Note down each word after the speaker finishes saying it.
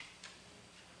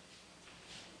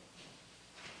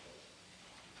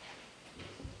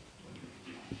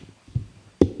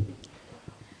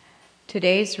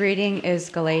Today's reading is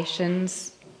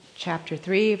Galatians chapter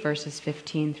 3, verses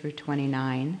 15 through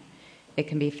 29. It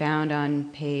can be found on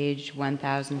page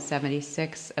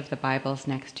 1076 of the Bibles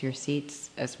next to your seats,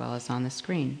 as well as on the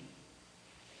screen.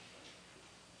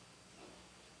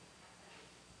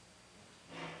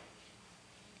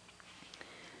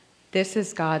 This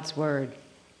is God's word.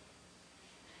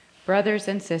 Brothers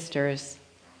and sisters,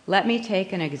 let me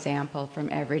take an example from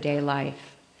everyday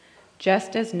life.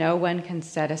 Just as no one can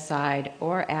set aside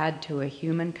or add to a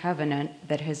human covenant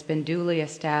that has been duly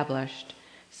established,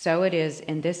 so it is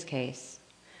in this case.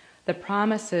 The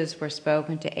promises were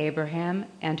spoken to Abraham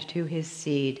and to his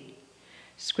seed.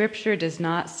 Scripture does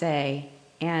not say,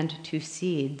 and to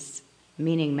seeds,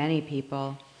 meaning many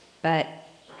people, but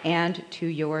and to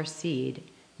your seed,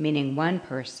 meaning one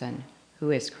person, who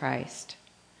is Christ.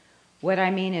 What I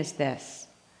mean is this.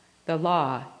 The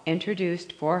law,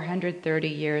 introduced 430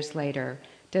 years later,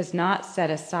 does not set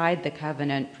aside the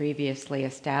covenant previously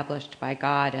established by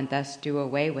God and thus do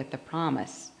away with the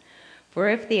promise. For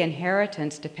if the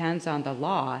inheritance depends on the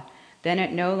law, then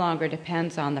it no longer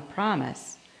depends on the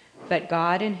promise, but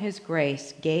God in his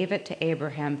grace gave it to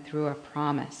Abraham through a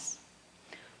promise.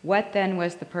 What then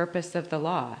was the purpose of the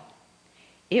law?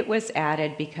 It was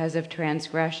added because of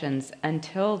transgressions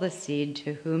until the seed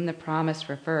to whom the promise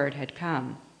referred had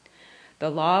come. The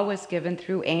law was given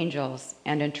through angels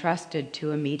and entrusted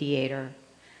to a mediator.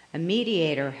 A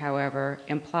mediator, however,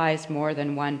 implies more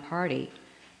than one party,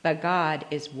 but God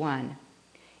is one.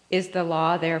 Is the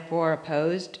law therefore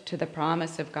opposed to the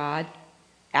promise of God?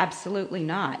 Absolutely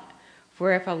not.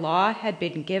 For if a law had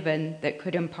been given that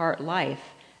could impart life,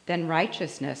 then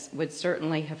righteousness would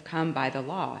certainly have come by the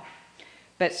law.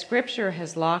 But Scripture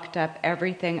has locked up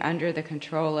everything under the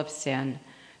control of sin,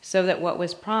 so that what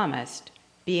was promised,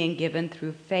 being given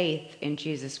through faith in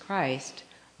Jesus Christ,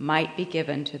 might be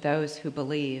given to those who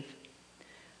believe.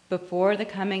 Before the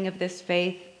coming of this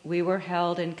faith, we were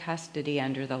held in custody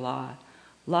under the law,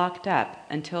 locked up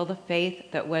until the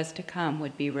faith that was to come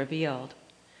would be revealed.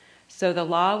 So the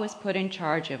law was put in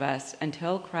charge of us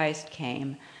until Christ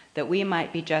came, that we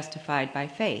might be justified by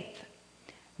faith.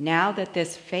 Now that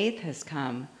this faith has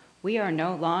come, we are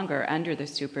no longer under the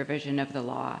supervision of the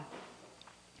law.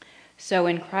 So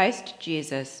in Christ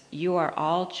Jesus, you are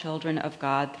all children of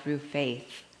God through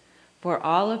faith. For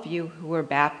all of you who were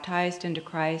baptized into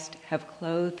Christ have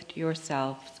clothed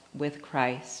yourselves with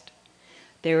Christ.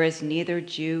 There is neither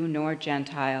Jew nor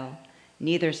Gentile,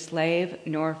 neither slave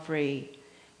nor free,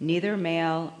 neither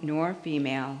male nor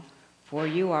female, for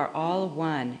you are all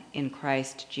one in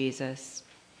Christ Jesus.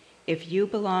 If you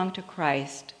belong to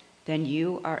Christ, then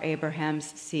you are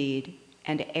Abraham's seed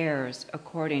and heirs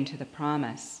according to the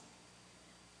promise.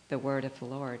 The word of the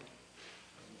Lord.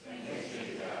 Thanks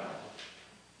be to God.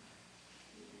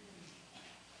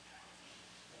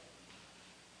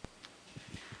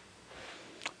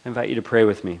 I invite you to pray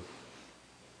with me.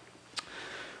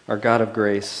 Our God of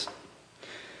grace,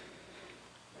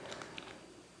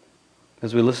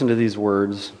 as we listen to these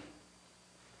words,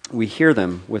 we hear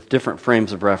them with different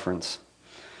frames of reference.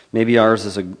 Maybe ours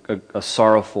is a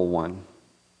sorrowful one.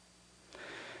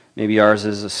 Maybe ours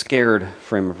is a scared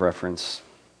frame of reference.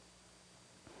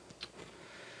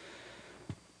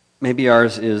 Maybe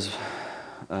ours is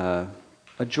a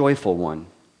joyful one.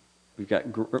 We've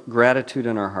got gratitude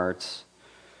in our hearts.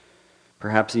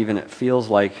 Perhaps even it feels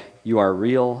like you are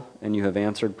real and you have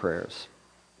answered prayers.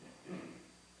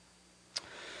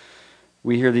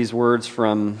 We hear these words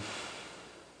from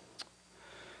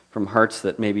hearts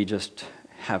that maybe just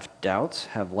have doubts,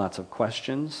 have lots of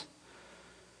questions.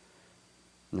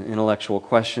 And the intellectual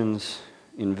questions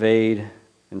invade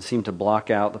and seem to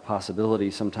block out the possibility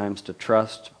sometimes to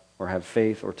trust or have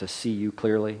faith or to see you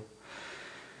clearly.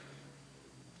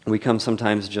 We come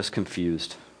sometimes just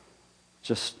confused,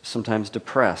 just sometimes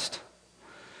depressed.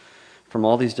 From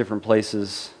all these different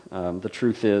places, the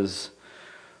truth is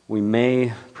we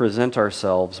may present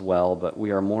ourselves well, but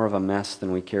we are more of a mess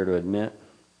than we care to admit.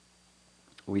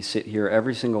 We sit here,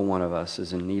 every single one of us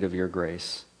is in need of your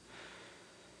grace.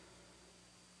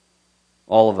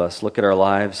 All of us look at our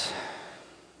lives,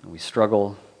 we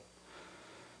struggle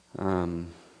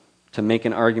to make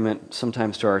an argument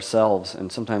sometimes to ourselves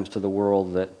and sometimes to the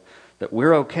world that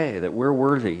we're okay, that we're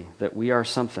worthy, that we are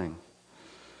something.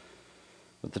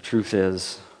 But the truth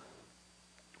is,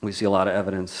 we see a lot of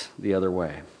evidence the other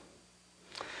way.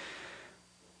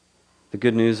 The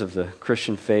good news of the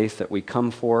Christian faith that we come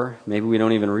for, maybe we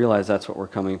don't even realize that's what we're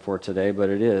coming for today, but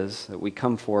it is, that we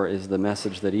come for is the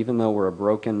message that even though we're a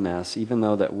broken mess, even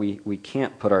though that we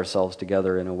can't put ourselves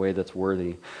together in a way that's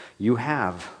worthy, you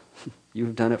have.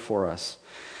 You've done it for us.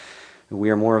 We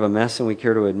are more of a mess than we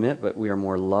care to admit, but we are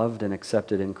more loved and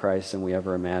accepted in Christ than we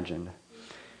ever imagined.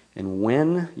 And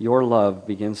when your love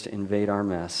begins to invade our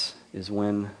mess is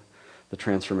when the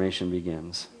transformation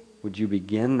begins. Would you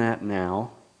begin that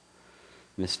now,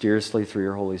 mysteriously through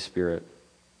your Holy Spirit,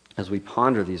 as we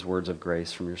ponder these words of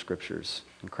grace from your scriptures?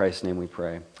 In Christ's name we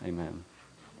pray. Amen.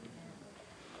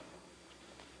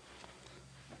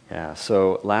 Yeah,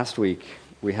 so last week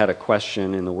we had a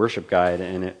question in the worship guide,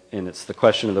 and it's the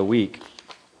question of the week.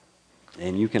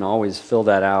 And you can always fill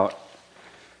that out,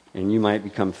 and you might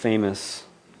become famous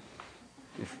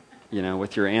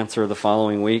with your answer the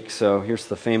following week. So here's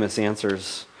the famous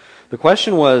answers. The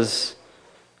question was,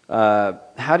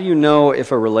 how do you know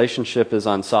if a relationship is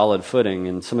on solid footing?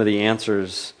 And some of the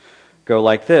answers go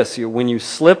like this. When you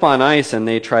slip on ice and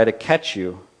they try to catch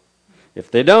you.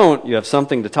 If they don't, you have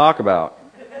something to talk about.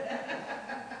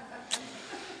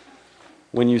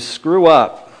 When you screw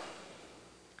up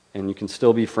and you can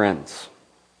still be friends.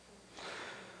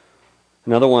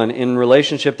 Another one, in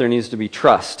relationship there needs to be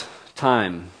trust,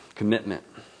 time, commitment.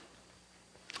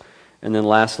 And then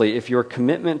lastly, if your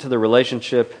commitment to the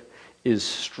relationship is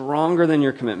stronger than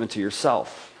your commitment to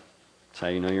yourself, that's how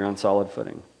you know you're on solid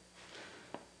footing.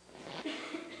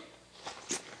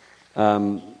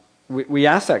 We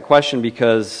asked that question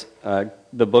because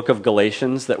the book of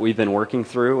Galatians that we've been working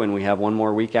through, and we have one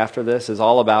more week after this, is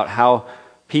all about how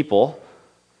people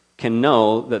can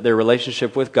know that their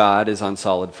relationship with God is on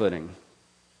solid footing.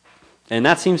 And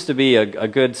that seems to be a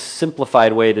good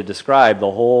simplified way to describe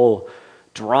the whole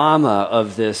drama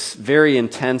of this very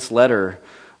intense letter.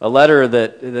 A letter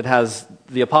that has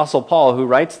the Apostle Paul, who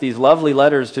writes these lovely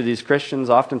letters to these Christians,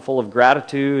 often full of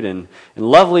gratitude and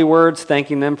lovely words,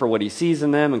 thanking them for what he sees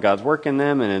in them and God's work in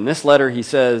them. And in this letter he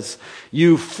says,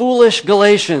 "You foolish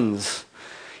Galatians."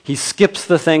 He skips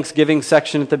the Thanksgiving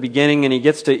section at the beginning, and he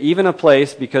gets to even a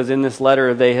place, because in this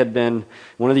letter they had been,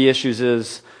 one of the issues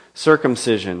is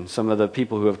circumcision. Some of the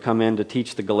people who have come in to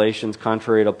teach the Galatians,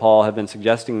 contrary to Paul, have been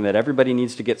suggesting that everybody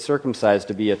needs to get circumcised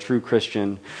to be a true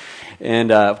Christian.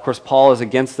 And of course, Paul is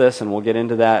against this, and we'll get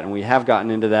into that, and we have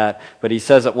gotten into that. But he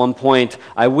says at one point,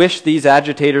 "I wish these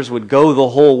agitators would go the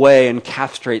whole way and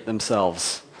castrate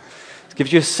themselves." It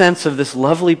gives you a sense of this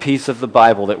lovely piece of the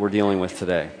Bible that we're dealing with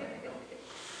today.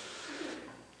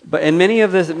 And many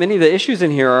of the issues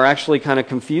in here are actually kind of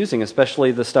confusing,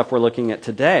 especially the stuff we're looking at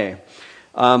today.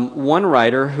 One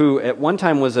writer who at one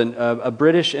time was a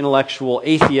British intellectual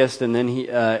atheist, and then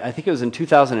I think it was in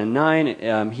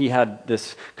 2009, he had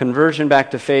this conversion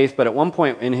back to faith, but at one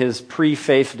point in his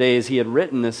pre-faith days, he had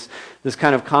written this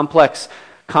kind of complex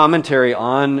commentary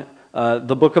on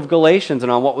the book of Galatians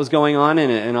and on what was going on in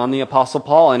it and on the Apostle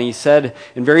Paul. And he said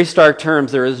in very stark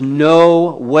terms, there is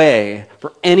no way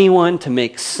for anyone to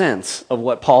make sense of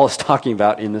what Paul is talking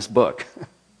about in this book.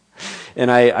 And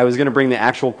I was going to bring the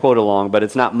actual quote along, but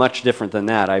it's not much different than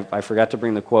that. I forgot to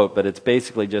bring the quote, but it's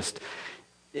basically just,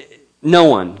 no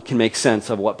one can make sense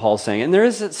of what Paul's saying. And there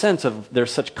is a sense of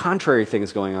there's such contrary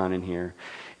things going on in here.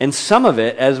 And some of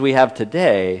it, as we have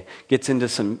today, gets into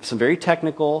some very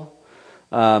technical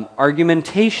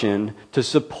argumentation to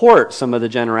support some of the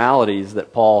generalities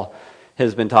that Paul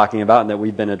has been talking about and that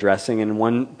we've been addressing. And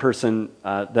one person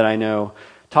that I know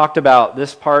talked about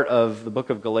this part of the book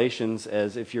of Galatians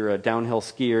as if you're a downhill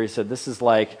skier. He said this is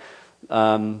like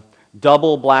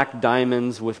double black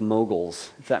diamonds with moguls.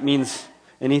 If that means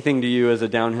anything to you as a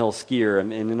downhill skier,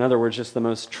 and in other words, just the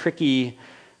most tricky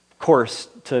course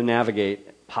to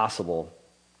navigate possible.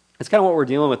 It's kind of what we're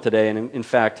dealing with today, and in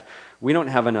fact, we don't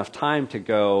have enough time to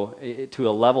go to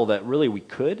a level that really we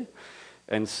could.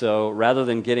 And so rather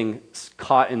than getting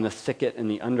caught in the thicket and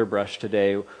the underbrush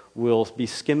today, we'll be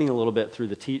skimming a little bit through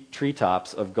the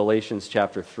treetops of Galatians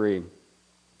chapter 3.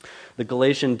 The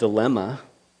Galatian dilemma,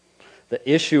 the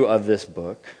issue of this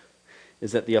book,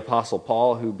 is that the Apostle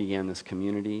Paul, who began this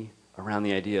community around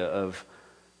the idea of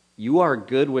you are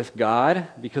good with God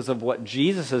because of what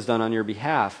Jesus has done on your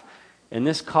behalf. And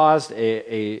this caused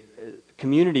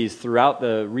communities throughout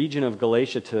the region of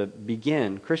Galatia to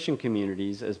begin, Christian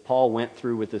communities, as Paul went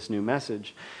through with this new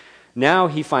message. Now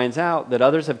he finds out that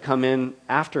others have come in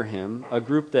after him, a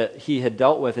group that he had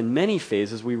dealt with in many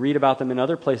phases. We read about them in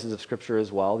other places of Scripture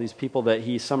as well, these people that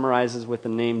he summarizes with the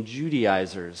name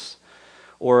Judaizers.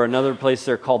 Or another place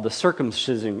they're called the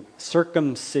circumcision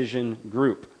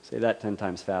group. Say that 10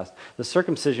 times fast. The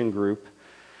circumcision group.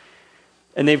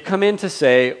 And they've come in to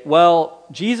say, well,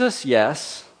 Jesus,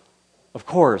 yes, of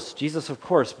course, Jesus, of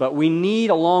course, but we need,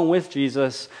 along with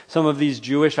Jesus, some of these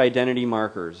Jewish identity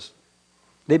markers.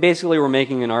 They basically were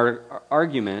making an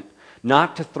argument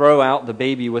not to throw out the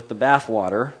baby with the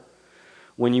bathwater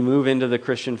when you move into the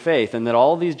Christian faith, and that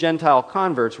all these Gentile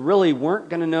converts really weren't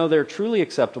going to know they're truly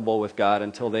acceptable with God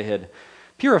until they had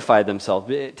purified themselves,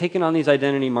 taken on these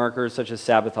identity markers such as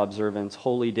Sabbath observance,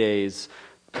 holy days,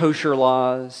 kosher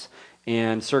laws,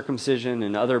 and circumcision,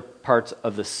 and other parts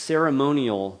of the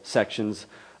ceremonial sections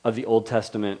of the Old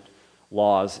Testament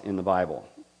laws in the Bible.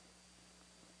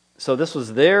 So this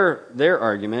was their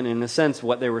argument. In a sense,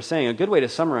 what they were saying, a good way to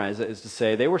summarize it is to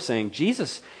say they were saying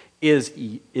Jesus is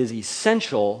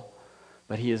essential,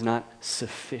 but he is not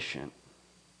sufficient.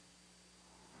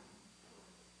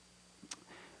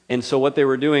 And so what they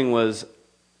were doing was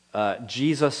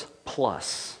Jesus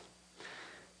plus.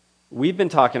 We've been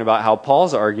talking about how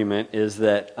Paul's argument is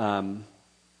that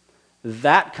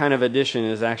that kind of addition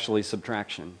is actually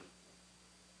subtraction.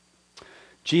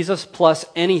 Jesus plus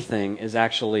anything is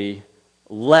actually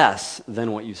less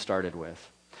than what you started with.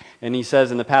 And he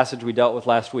says in the passage we dealt with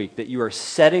last week that you are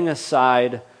setting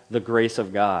aside the grace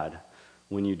of God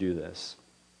when you do this.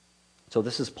 So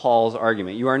this is Paul's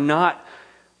argument.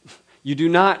 You do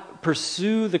not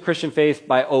pursue the Christian faith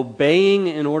by obeying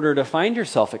in order to find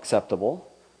yourself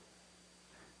acceptable.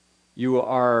 You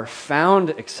are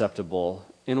found acceptable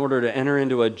in order to enter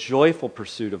into a joyful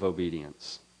pursuit of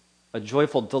obedience, a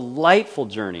joyful, delightful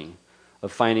journey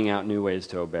of finding out new ways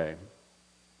to obey.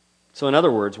 So in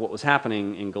other words, what was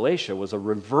happening in Galatia was a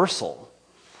reversal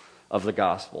of the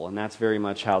gospel, and that's very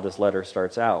much how this letter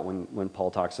starts out when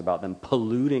Paul talks about them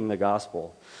polluting the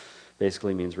gospel.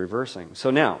 Basically means reversing. So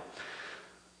now,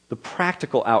 the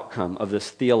practical outcome of this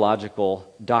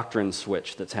theological doctrine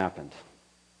switch that's happened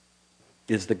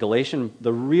is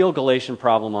the real Galatian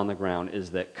problem on the ground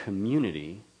is that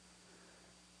community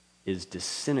is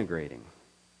disintegrating.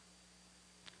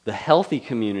 The healthy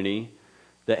community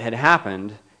that had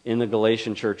happened in the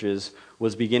Galatian churches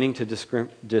was beginning to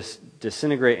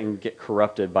disintegrate and get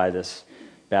corrupted by this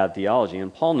bad theology.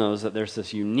 And Paul knows that there's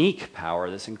this unique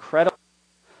power, this incredible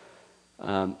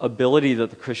ability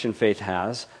that the Christian faith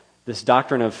has. This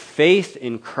doctrine of faith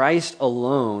in Christ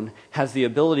alone has the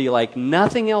ability, like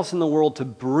nothing else in the world, to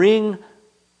bring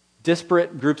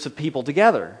disparate groups of people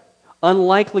together.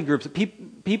 Unlikely groups of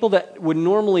people that would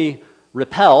normally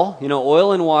repel,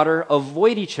 oil and water,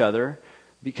 avoid each other.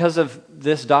 Because of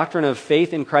this doctrine of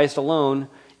faith in Christ alone,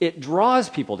 it draws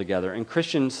people together. And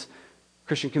Christian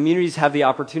communities have the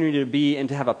opportunity to be and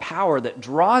to have a power that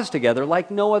draws together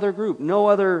like no other group, no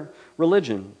other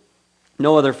religion.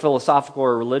 No other philosophical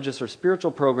or religious or spiritual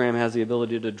program has the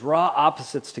ability to draw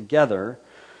opposites together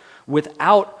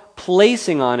without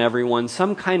placing on everyone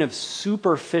some kind of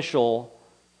superficial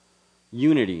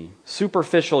unity,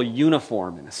 superficial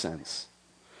uniform in a sense.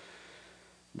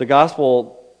 The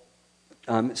gospel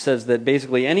says that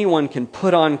basically anyone can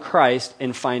put on Christ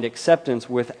and find acceptance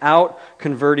without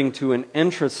converting to an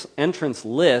entrance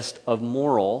list of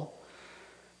moral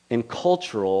and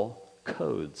cultural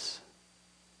codes.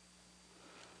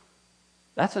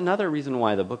 That's another reason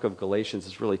why the book of Galatians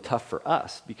is really tough for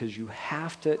us, because you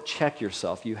have to check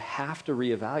yourself. You have to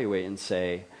reevaluate and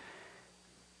say,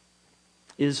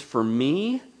 is for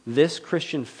me this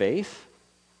Christian faith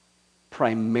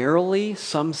primarily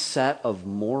some set of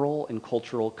moral and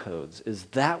cultural codes? Is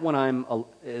that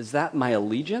my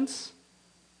allegiance?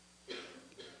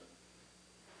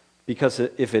 Because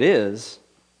if it is,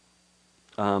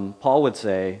 Paul would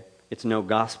say it's no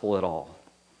gospel at all.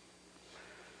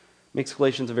 Makes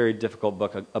Galatians a very difficult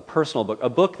book, a personal book, a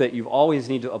book that you always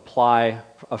need to apply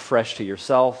afresh to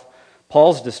yourself.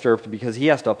 Paul's disturbed because he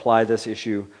has to apply this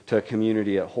issue to a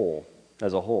community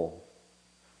as a whole.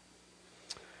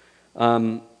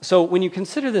 So when you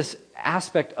consider this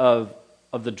aspect of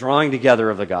the drawing together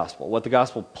of the gospel, what the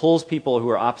gospel pulls people who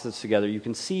are opposites together, you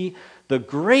can see the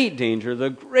great danger, the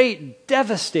great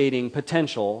devastating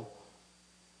potential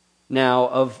now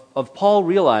of Paul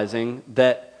realizing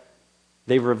that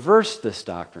they've reversed this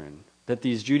doctrine, that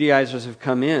these Judaizers have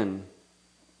come in.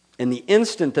 And the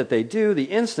instant that they do, the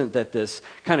instant that this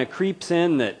kind of creeps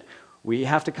in, that we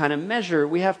have to kind of measure,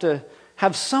 we have to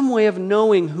have some way of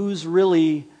knowing who's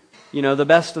really, the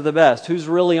best of the best, who's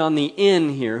really on the in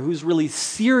here, who's really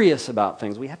serious about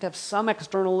things. We have to have some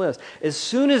external list. As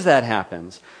soon as that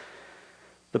happens,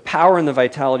 the power and the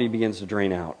vitality begins to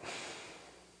drain out.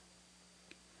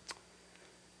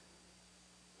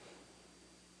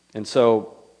 And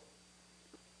so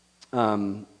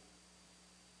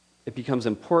it becomes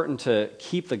important to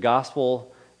keep the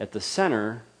gospel at the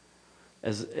center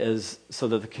as so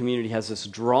that the community has this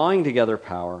drawing together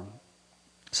power,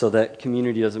 so that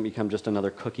community doesn't become just another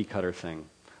cookie cutter thing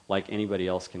like anybody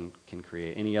else can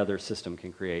create, any other system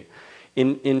can create.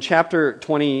 In chapter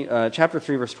 3,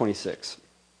 verse 26,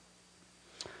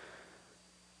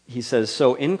 he says,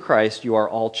 so in Christ you are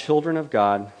all children of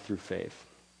God through faith.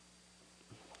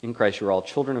 In Christ you are all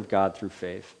children of God through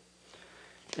faith.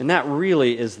 And that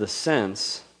really is the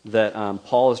sense that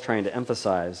Paul is trying to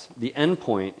emphasize, the end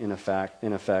point, in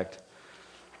effect,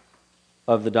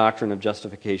 of the doctrine of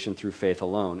justification through faith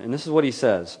alone. And this is what he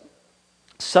says.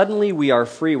 Suddenly we are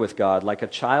free with God, like a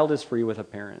child is free with a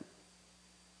parent.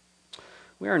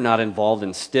 We are not involved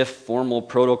in stiff, formal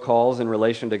protocols in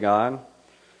relation to God.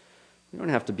 We don't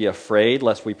have to be afraid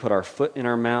lest we put our foot in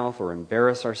our mouth or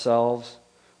embarrass ourselves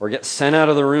or get sent out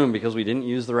of the room because we didn't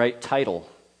use the right title.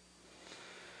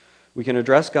 We can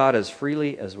address God as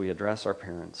freely as we address our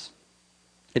parents.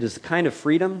 It is the kind of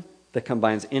freedom that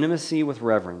combines intimacy with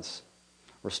reverence.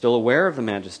 We're still aware of the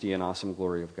majesty and awesome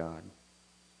glory of God.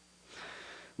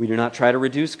 We do not try to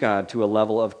reduce God to a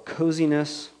level of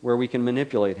coziness where we can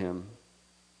manipulate him.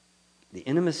 The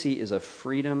intimacy is a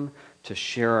freedom to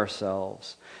share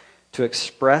ourselves, to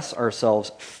express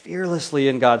ourselves fearlessly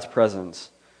in God's presence.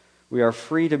 We are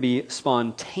free to be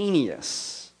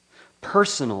spontaneous,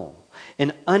 personal,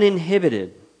 and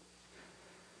uninhibited.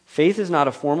 Faith is not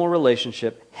a formal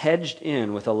relationship hedged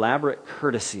in with elaborate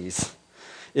courtesies.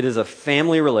 It is a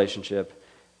family relationship,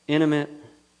 intimate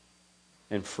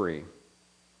and free.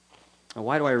 Now,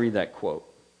 why do I read that quote?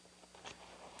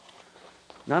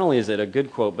 Not only is it a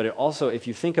good quote, but it also, if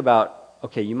you think about,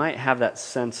 okay, you might have that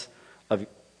sense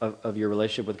of your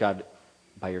relationship with God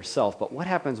by yourself, but what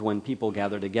happens when people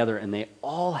gather together and they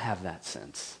all have that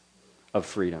sense of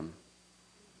freedom?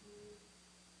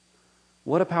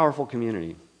 What a powerful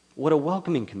community. What a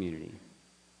welcoming community.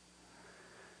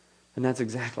 And that's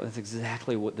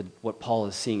exactly what Paul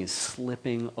is seeing is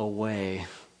slipping away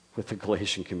with the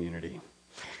Galatian community.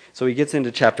 So he gets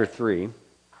into chapter 3.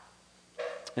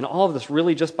 And all of this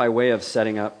really just by way of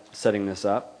setting this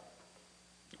up.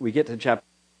 We get to chapter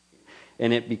 3,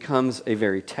 and it becomes a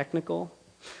very technical,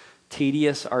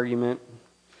 tedious argument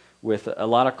with a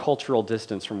lot of cultural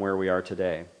distance from where we are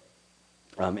today.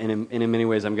 And in many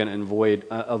ways, I'm going to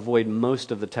avoid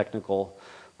most of the technical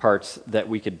parts that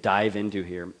we could dive into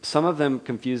here. Some of them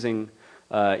confusing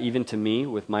even to me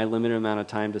with my limited amount of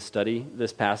time to study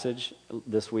this passage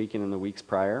this week and in the weeks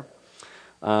prior.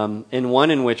 And one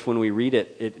in which when we read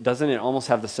it, it almost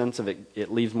have the sense of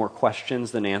it leaves more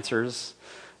questions than answers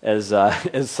as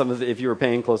if you were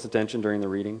paying close attention during the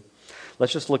reading.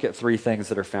 Let's just look at 3 things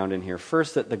that are found in here.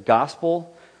 First, that the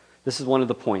gospel, this is one of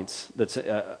the points, that's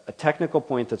a technical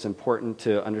point that's important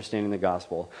to understanding the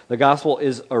gospel. The gospel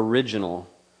is original.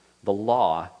 The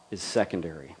law is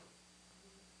secondary.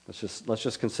 Let's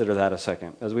just consider that a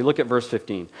second. As we look at verse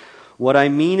 15, what I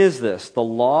mean is this: the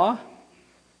law,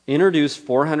 introduced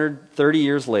 430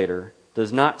 years later,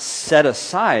 does not set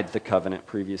aside the covenant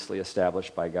previously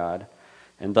established by God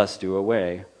and thus do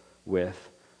away with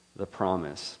the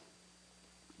promise.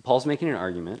 Paul's making an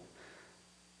argument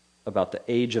about the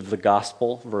age of the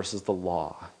gospel versus the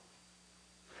law.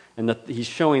 And that he's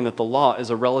showing that the law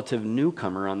is a relative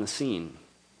newcomer on the scene.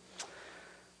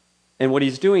 And what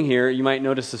he's doing here, you might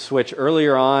notice the switch.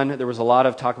 Earlier on, there was a lot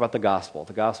of talk about the gospel.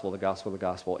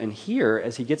 And here,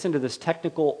 as he gets into this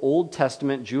technical Old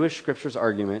Testament Jewish scriptures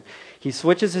argument, he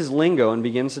switches his lingo and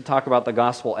begins to talk about the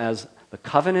gospel as the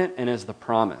covenant and as the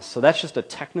promise. So that's just a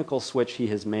technical switch he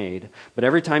has made. But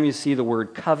every time you see the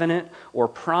word covenant or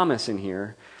promise in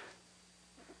here,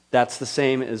 that's the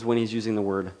same as when he's using the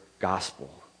word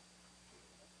gospel.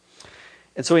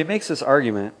 And so he makes this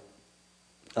argument,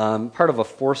 part of a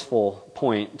forceful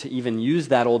point, to even use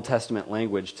that Old Testament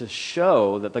language to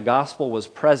show that the gospel was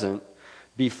present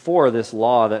before this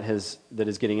law that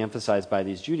is getting emphasized by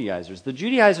these Judaizers. The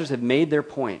Judaizers have made their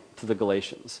point to the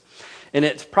Galatians. And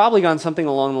it's probably gone something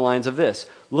along the lines of this.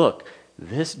 Look,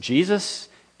 this Jesus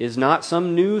is not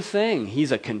some new thing.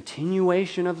 He's a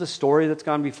continuation of the story that's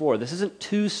gone before. This isn't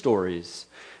 2 stories.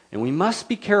 And we must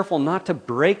be careful not to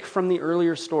break from the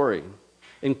earlier story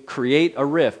and create a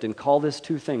rift and call this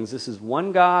 2 things. This is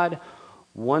one God,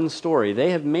 one story. They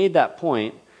have made that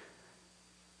point,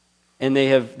 and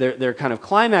their kind of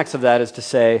climax of that is to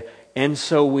say, and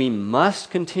so we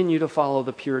must continue to follow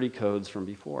the purity codes from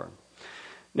before.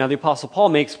 Now, the Apostle Paul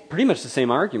makes pretty much the same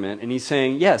argument, and he's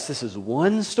saying, yes, this is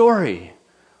one story,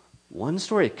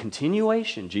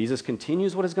 continuation. Jesus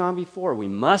continues what has gone before. We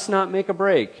must not make a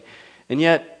break. And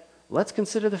yet, let's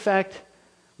consider the fact,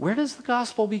 where does the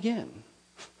gospel begin?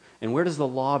 And where does the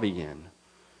law begin?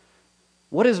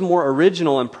 What is more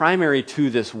original and primary to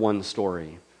this one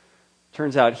story?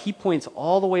 Turns out he points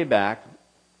all the way back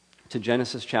to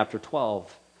Genesis chapter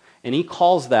 12. And he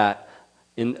calls that,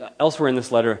 elsewhere in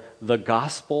this letter, the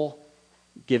gospel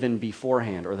given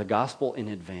beforehand, or the gospel in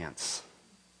advance.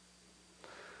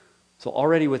 So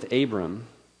already with Abram,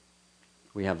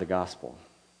 we have the gospel.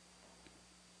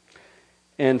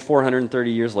 And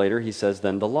 430 years later, he says,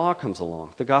 then the law comes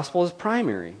along. The gospel is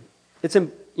primary. So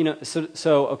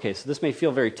this may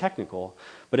feel very technical,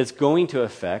 but it's going to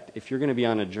affect, if you're going to be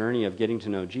on a journey of getting to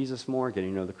know Jesus more, getting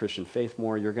to know the Christian faith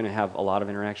more, you're going to have a lot of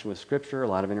interaction with Scripture, a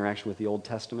lot of interaction with the Old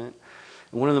Testament.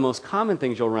 And one of the most common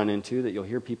things you'll run into that you'll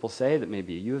hear people say, that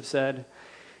maybe you have said,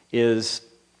 is,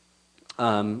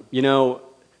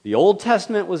 the Old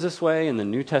Testament was this way and the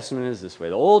New Testament is this way.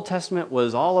 The Old Testament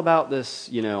was all about this,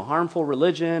 harmful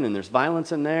religion, and there's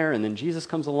violence in there, and then Jesus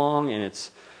comes along and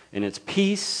it's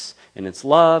peace and it's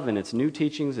love and it's new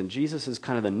teachings, and Jesus is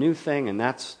kind of the new thing, and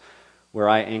that's where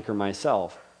I anchor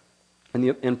myself.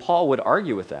 And Paul would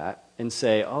argue with that and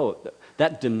say,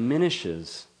 that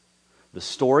diminishes the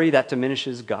story, that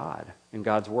diminishes God and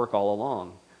God's work all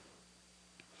along.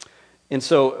 And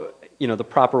so, the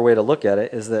proper way to look at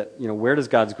it is that, where does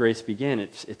God's grace begin?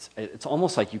 It's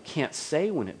almost like you can't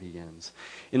say when it begins.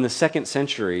 In the 2nd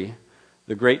century,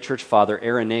 the great church father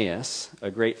Irenaeus,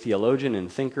 a great theologian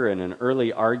and thinker and an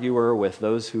early arguer with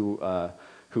those who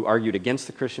argued against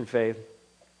the Christian faith,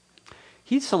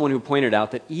 he's someone who pointed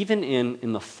out that even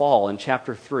in the fall, in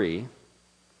chapter 3,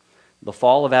 the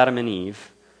fall of Adam and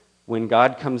Eve, when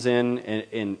God comes in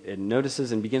and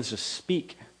notices and begins to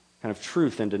speak kind of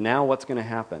truth into now what's going to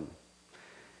happen,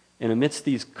 and amidst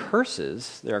these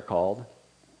curses, they're called,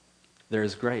 there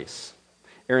is grace.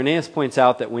 Irenaeus points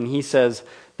out that when he says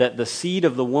that the seed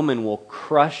of the woman will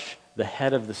crush the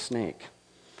head of the snake,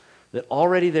 that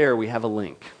already there we have a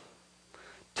link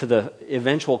to the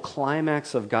eventual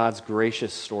climax of God's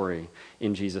gracious story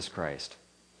in Jesus Christ.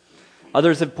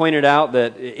 Others have pointed out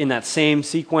that in that same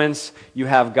sequence, you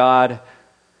have God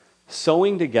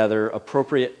sewing together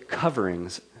appropriate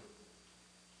coverings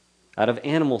out of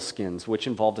animal skins, which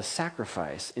involved a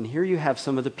sacrifice. And here you have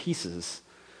some of the pieces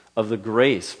of the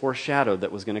grace foreshadowed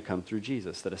that was going to come through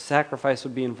Jesus, that a sacrifice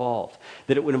would be involved,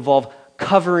 that it would involve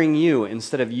covering you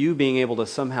instead of you being able to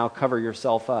somehow cover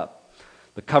yourself up.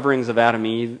 The coverings of Adam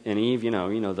and Eve,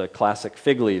 the classic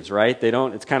fig leaves, right?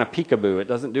 It's kind of peekaboo. It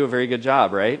doesn't do a very good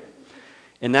job, right?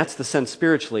 And that's the sense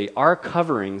spiritually. Our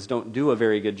coverings don't do a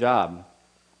very good job.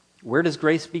 Where does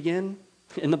grace begin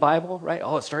in the Bible, right?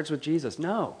 It starts with Jesus.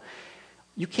 No.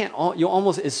 You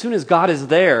almost, as soon as God is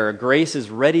there, grace is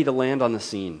ready to land on the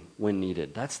scene when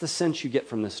needed. That's the sense you get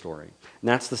from this story. And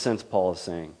that's the sense Paul is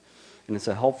saying. And it's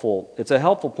a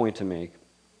helpful point to make,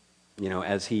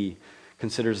 as he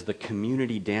considers the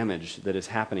community damage that is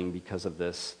happening because of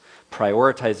this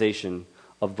prioritization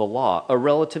of the law, a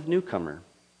relative newcomer.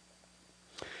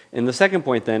 And the second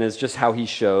point then is just how he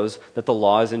shows that the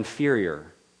law is inferior.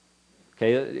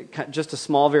 Okay, just a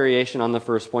small variation on the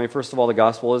first point. First of all, the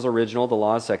gospel is original, the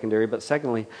law is secondary. But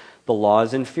secondly, the law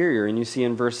is inferior. And you see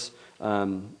in verse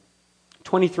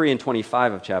 23 and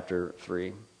 25 of chapter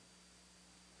 3.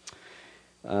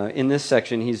 In this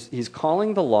section, he's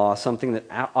calling the law something that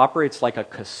operates like a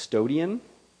custodian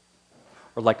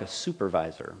or like a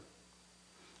supervisor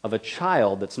of a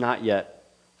child that's not yet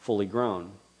fully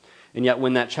grown. And yet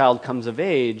when that child comes of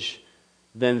age,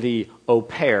 then the au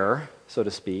pair, so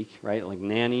to speak, right, like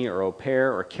nanny or au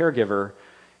pair or caregiver,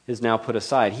 is now put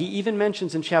aside. He even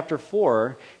mentions in chapter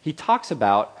 4, he talks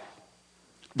about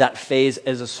that phase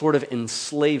as a sort of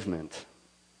enslavement,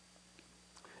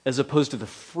 as opposed to the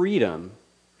freedom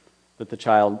that the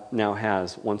child now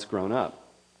has once grown up.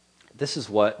 This is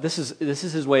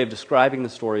his way of describing the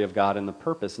story of God and the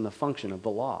purpose and the function of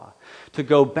the law. To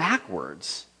go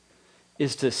backwards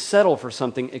is to settle for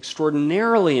something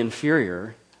extraordinarily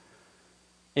inferior,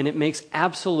 and it makes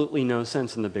absolutely no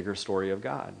sense in the bigger story of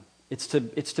God. It's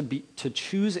to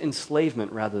choose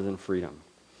enslavement rather than freedom,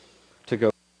 to go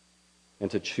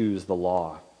and to choose the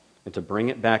law and to bring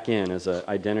it back in as an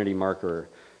identity marker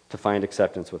to find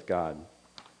acceptance with God.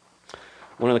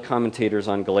 One of the commentators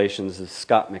on Galatians is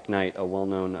Scott McKnight, a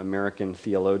well-known American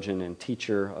theologian and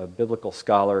teacher, a biblical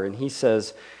scholar, and he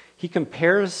says he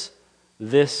compares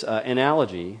this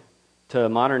analogy to a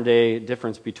modern-day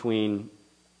difference between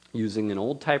using an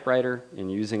old typewriter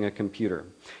and using a computer.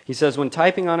 He says, when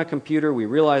typing on a computer, we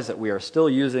realize that we are still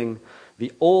using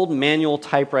the old manual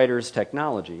typewriter's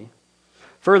technology.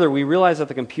 Further, we realize that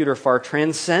the computer far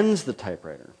transcends the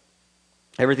typewriter.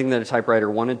 Everything that a typewriter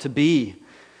wanted to be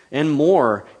and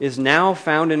more is now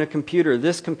found in a computer.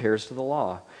 This compares to the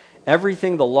law.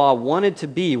 Everything the law wanted to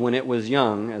be when it was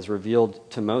young, as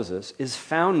revealed to Moses, is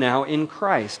found now in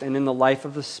Christ and in the life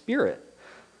of the Spirit.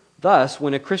 Thus,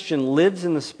 when a Christian lives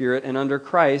in the Spirit and under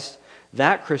Christ,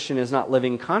 that Christian is not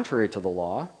living contrary to the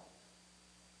law,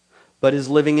 but is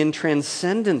living in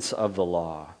transcendence of the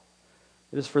law,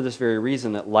 It is for this very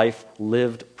reason that life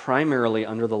lived primarily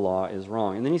under the law is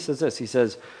wrong. And then he says this, he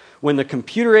says, when the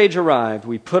computer age arrived,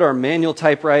 we put our manual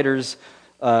typewriters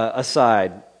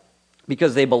aside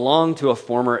because they belong to a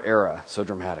former era. So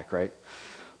dramatic, right?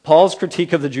 Paul's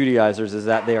critique of the Judaizers is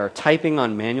that they are typing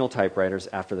on manual typewriters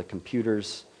after the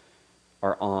computers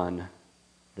are on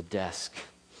the desk.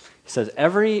 He says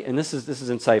and this is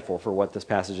insightful for what this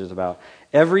passage is about,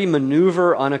 every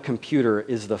maneuver on a computer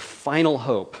is the final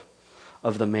hope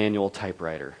of the manual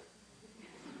typewriter.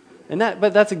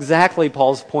 But that's exactly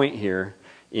Paul's point here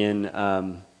in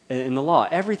the law.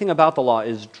 Everything about the law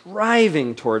is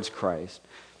driving towards Christ.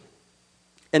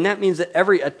 And that means that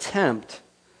every attempt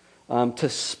to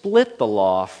split the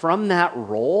law from that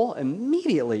role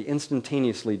immediately,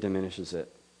 instantaneously diminishes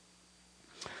it.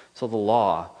 So the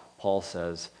law, Paul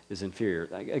says, is inferior.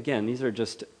 Again, these are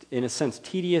just, in a sense,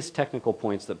 tedious technical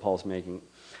points that Paul's making.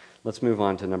 Let's move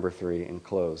on to number 3 and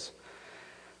close.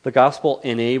 The gospel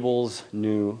enables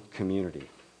new community.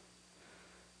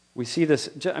 We see this,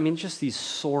 just these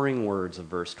soaring words of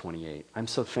verse 28. I'm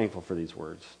so thankful for these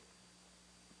words.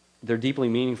 They're deeply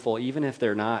meaningful, even if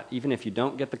you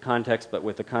don't get the context, but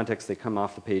with the context they come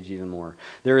off the page even more.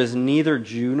 There is neither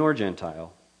Jew nor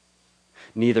Gentile,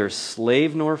 neither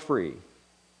slave nor free,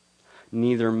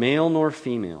 neither male nor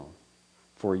female,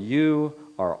 for you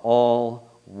are all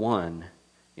one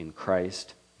in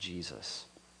Christ Jesus.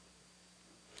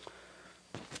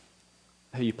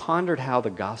 Have you pondered how the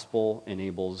gospel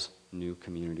enables new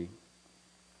community?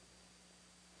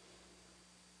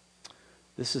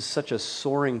 This is such a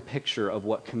soaring picture of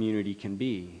what community can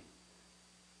be.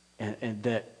 And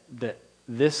that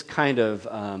this kind of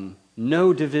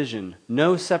no division,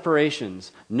 no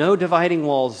separations, no dividing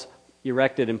walls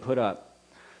erected and put up,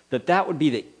 that would be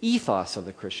the ethos of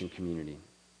the Christian community.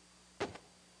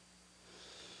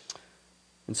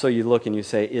 And so you look and you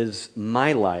say, is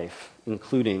my life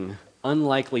including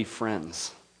unlikely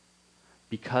friends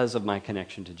because of my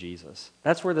connection to Jesus?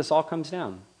 That's where this all comes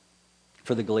down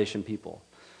for the Galatian people.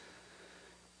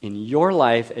 In your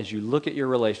life, as you look at your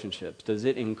relationships, does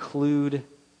it include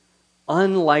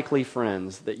unlikely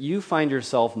friends that you find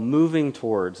yourself moving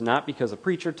towards, not because a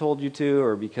preacher told you to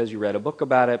or because you read a book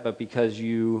about it, but because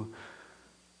you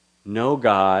know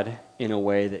God in a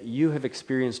way that you have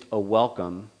experienced a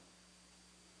welcome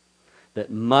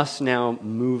that must now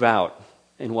move out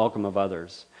in welcome of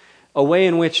others? A way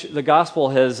in which the gospel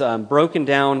has broken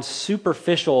down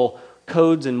superficial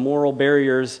codes and moral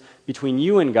barriers between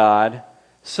you and God,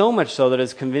 so much so that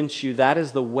it's convinced you that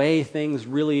is the way things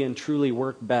really and truly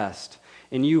work best.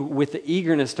 And you, with the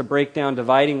eagerness to break down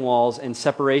dividing walls and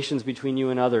separations between you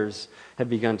and others, have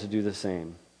begun to do the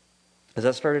same. Has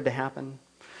that started to happen?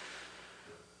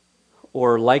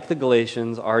 Or like the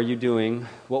Galatians, are you doing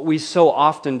what we so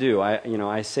often do?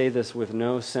 I say this with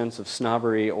no sense of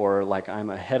snobbery or like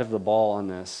I'm ahead of the ball on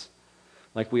this.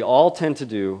 Like we all tend to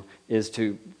do is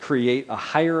to create a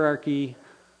hierarchy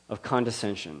of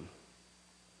condescension,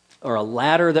 or a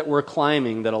ladder that we're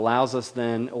climbing that allows us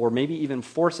then, or maybe even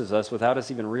forces us, without us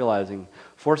even realizing,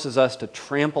 forces us to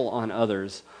trample on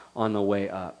others on the way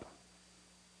up.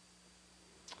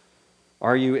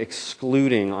 Are you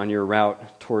excluding on your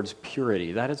route towards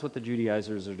purity? That is what the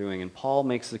Judaizers are doing. And Paul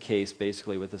makes the case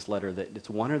basically with this letter that it's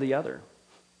one or the other.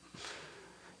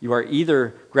 You are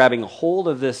either grabbing a hold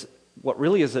of this, what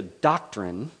really is a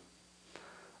doctrine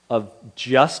of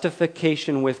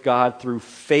justification with God through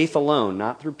faith alone,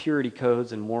 not through purity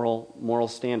codes and moral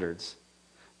standards.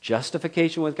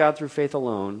 Justification with God through faith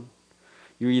alone.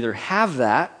 You either have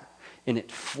that, and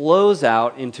it flows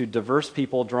out into diverse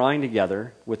people drawing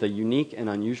together with a unique and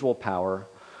unusual power,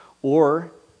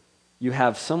 or you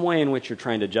have some way in which you're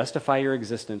trying to justify your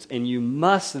existence, and you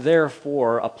must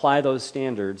therefore apply those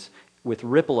standards with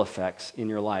ripple effects in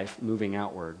your life moving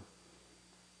outward.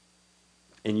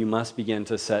 And you must begin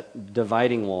to set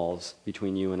dividing walls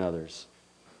between you and others.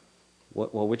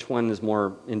 Well, which one is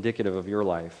more indicative of your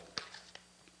life?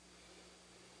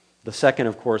 The second,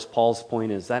 of course, Paul's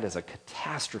point is that is a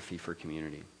catastrophe for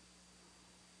community.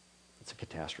 It's a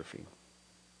catastrophe.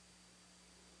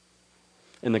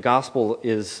 And the gospel,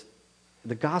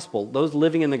 those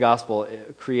living in the gospel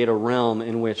create a realm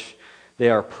in which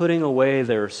they are putting away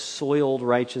their soiled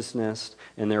righteousness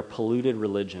and their polluted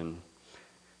religion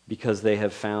because they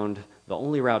have found the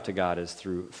only route to God is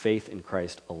through faith in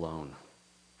Christ alone.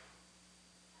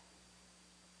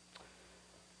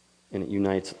 And it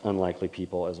unites unlikely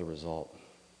people as a result.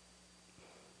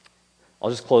 I'll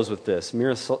just close with this.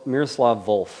 Miroslav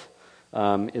Volf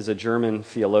is a German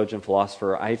theologian,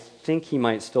 philosopher. I think he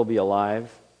might still be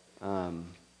alive.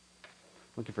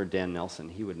 Looking for Dan Nelson.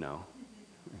 He would know.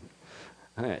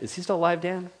 Is he still alive,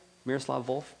 Dan? Miroslav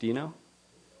Volf, do you know?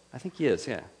 I think he is,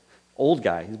 yeah. Old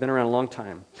guy. He's been around a long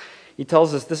time. He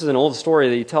tells us, this is an old story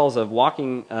that he tells of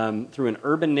walking through an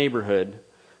urban neighborhood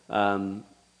that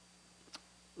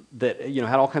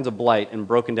had all kinds of blight and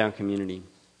broken down community.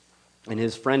 And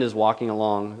his friend is walking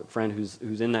along, a friend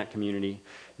who's in that community,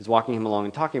 is walking him along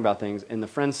and talking about things, and the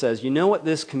friend says, you know what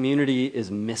this community is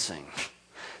missing?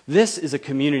 This is a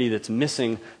community that's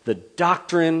missing the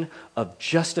doctrine of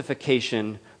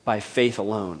justification by faith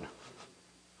alone.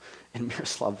 And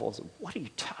Miroslav Volf said, what are you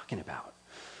talking about?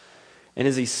 And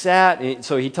as he sat,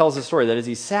 so he tells the story that as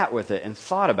he sat with it and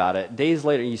thought about it, days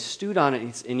later he stewed on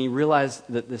it and he realized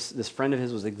that this friend of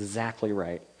his was exactly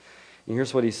right. And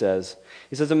here's what he says.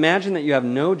 He says, imagine that you have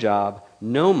no job,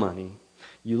 no money.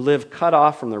 You live cut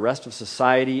off from the rest of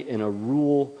society in a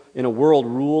world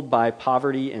ruled by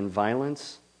poverty and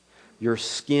violence. Your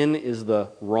skin is the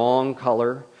wrong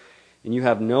color, and you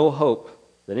have no hope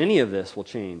that any of this will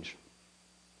change.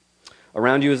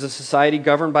 Around you is a society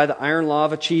governed by the iron law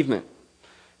of achievement.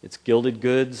 Its gilded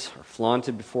goods are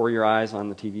flaunted before your eyes on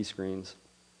the TV screens.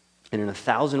 And in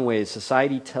 1,000 ways,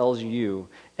 society tells you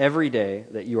every day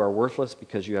that you are worthless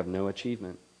because you have no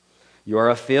achievement. You are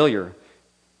a failure,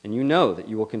 and you know that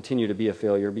you will continue to be a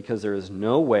failure because there is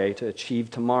no way to achieve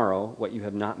tomorrow what you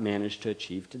have not managed to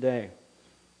achieve today.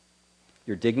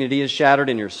 Your dignity is shattered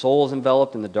and your soul is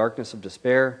enveloped in the darkness of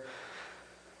despair.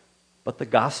 But the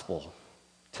gospel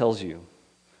tells you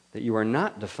that you are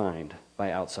not defined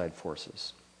by outside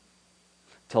forces.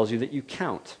 It tells you that you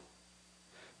count.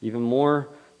 Even more,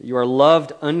 that you are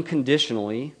loved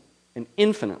unconditionally and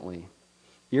infinitely,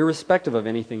 irrespective of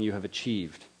anything you have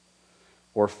achieved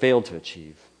or failed to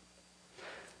achieve.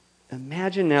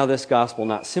 Imagine now this gospel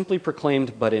not simply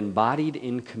proclaimed but embodied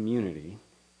in community.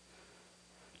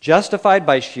 Justified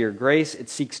by sheer grace, it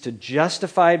seeks to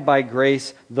justify by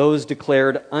grace those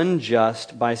declared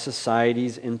unjust by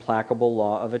society's implacable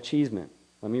law of achievement.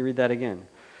 Let me read that again.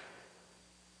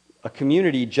 A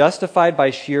community justified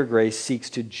by sheer grace seeks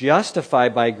to justify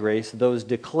by grace those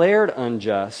declared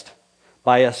unjust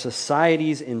by a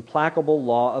society's implacable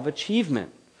law of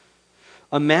achievement.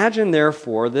 Imagine,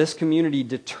 therefore, this community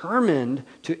determined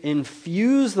to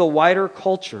infuse the wider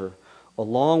culture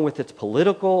along with its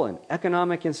political and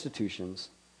economic institutions,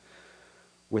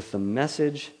 with the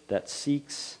message that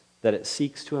it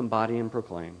seeks to embody and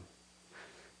proclaim.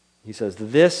 He says,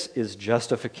 this is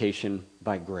justification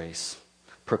by grace,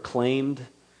 proclaimed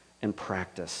and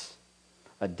practiced.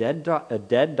 A dead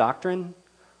doctrine?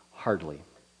 Hardly.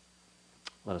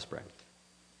 Let us pray.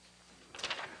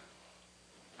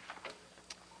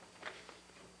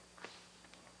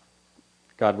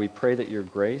 God, we pray that your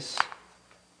grace,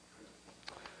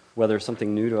 whether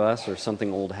something new to us or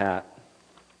something old hat,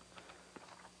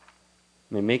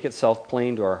 may make itself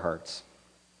plain to our hearts.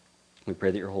 We pray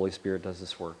that your Holy Spirit does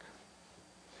this work.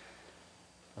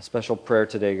 A special prayer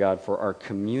today, God, for our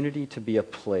community to be a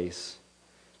place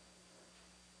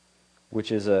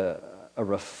which is a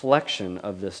reflection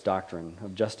of this doctrine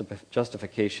of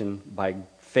justification by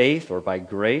faith or by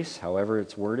grace, however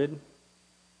it's worded.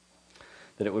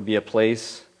 That it would be a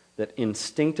place that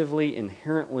instinctively,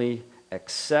 inherently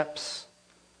accepts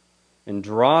and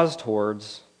draws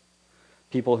towards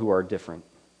people who are different.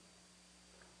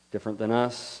 Different than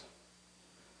us,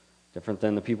 different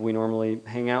than the people we normally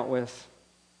hang out with.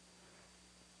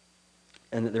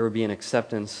 And that there would be an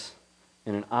acceptance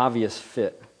and an obvious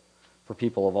fit for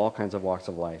people of all kinds of walks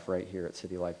of life right here at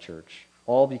City Life Church.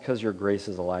 All because your grace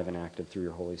is alive and active through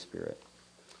your Holy Spirit.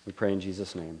 We pray in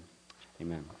Jesus' name.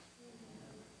 Amen.